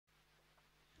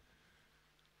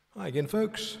Hi again,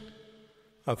 folks.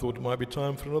 I thought it might be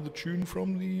time for another tune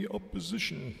from the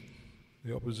opposition.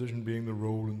 The opposition being the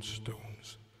Rolling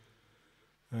Stones.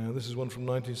 This is one from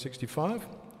 1965,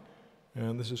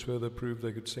 and this is where they proved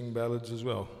they could sing ballads as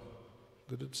well.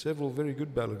 They did several very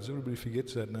good ballads. Everybody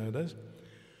forgets that nowadays.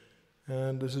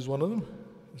 And this is one of them.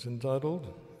 It's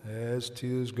entitled As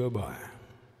Tears Go By.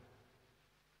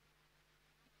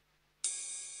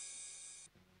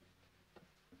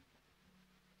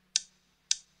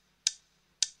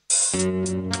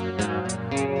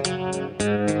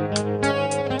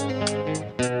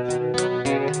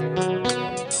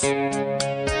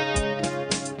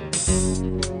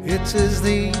 It is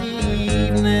the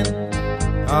evening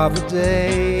of a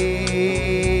day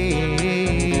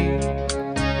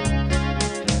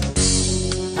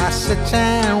I sit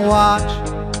and watch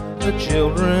the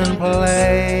children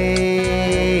play.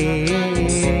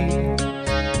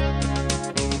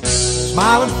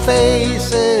 Smiling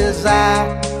faces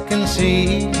I can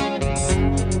see,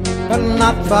 but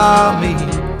not for me.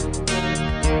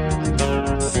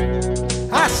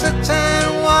 I sit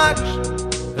and watch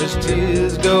as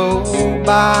tears go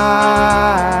by.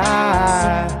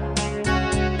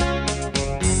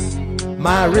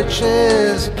 My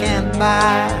riches can't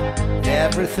buy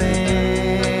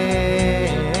everything.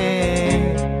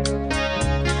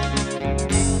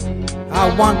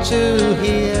 I want to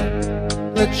hear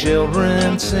the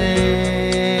children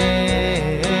sing.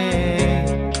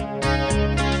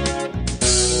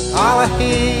 All I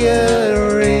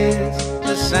hear is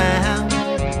the sound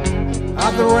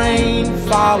of the rain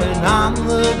falling on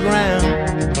the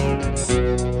ground.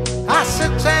 I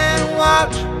sit and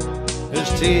watch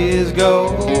as tears go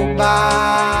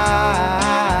by.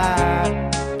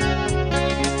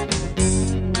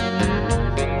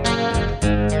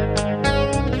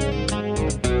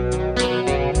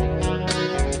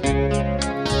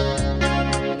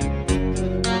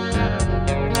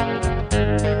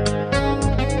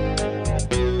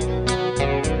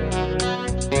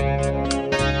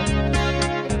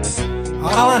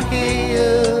 All I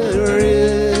hear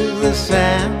is the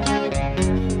sound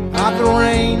of the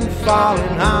rain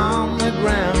falling on the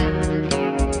ground.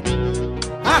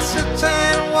 I sit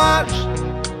and watch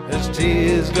as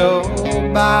tears go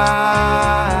by.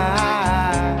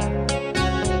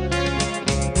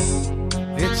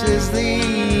 It is the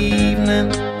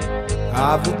evening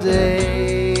of the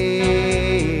day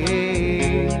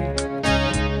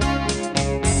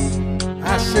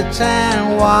I sit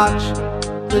and watch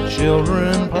the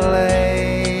children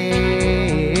play,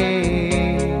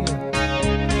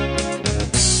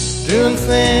 doing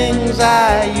things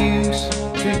I used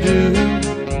to do,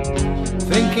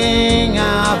 thinking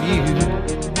of you.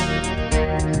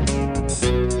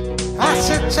 I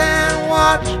sit and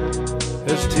watch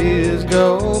as tears go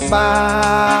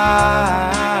by.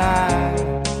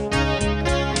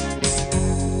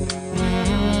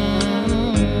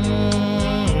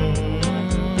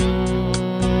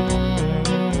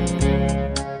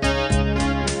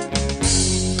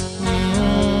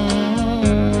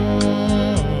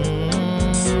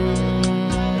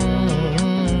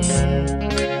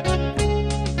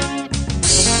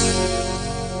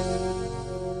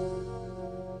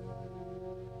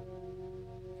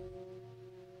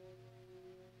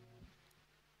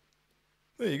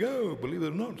 There you go, believe it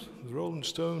or not, the Rolling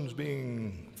Stones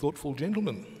being thoughtful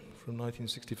gentlemen from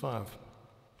 1965.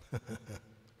 The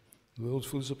world's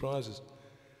full of surprises.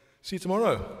 See you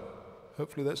tomorrow.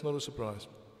 Hopefully that's not a surprise.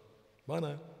 Bye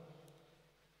now.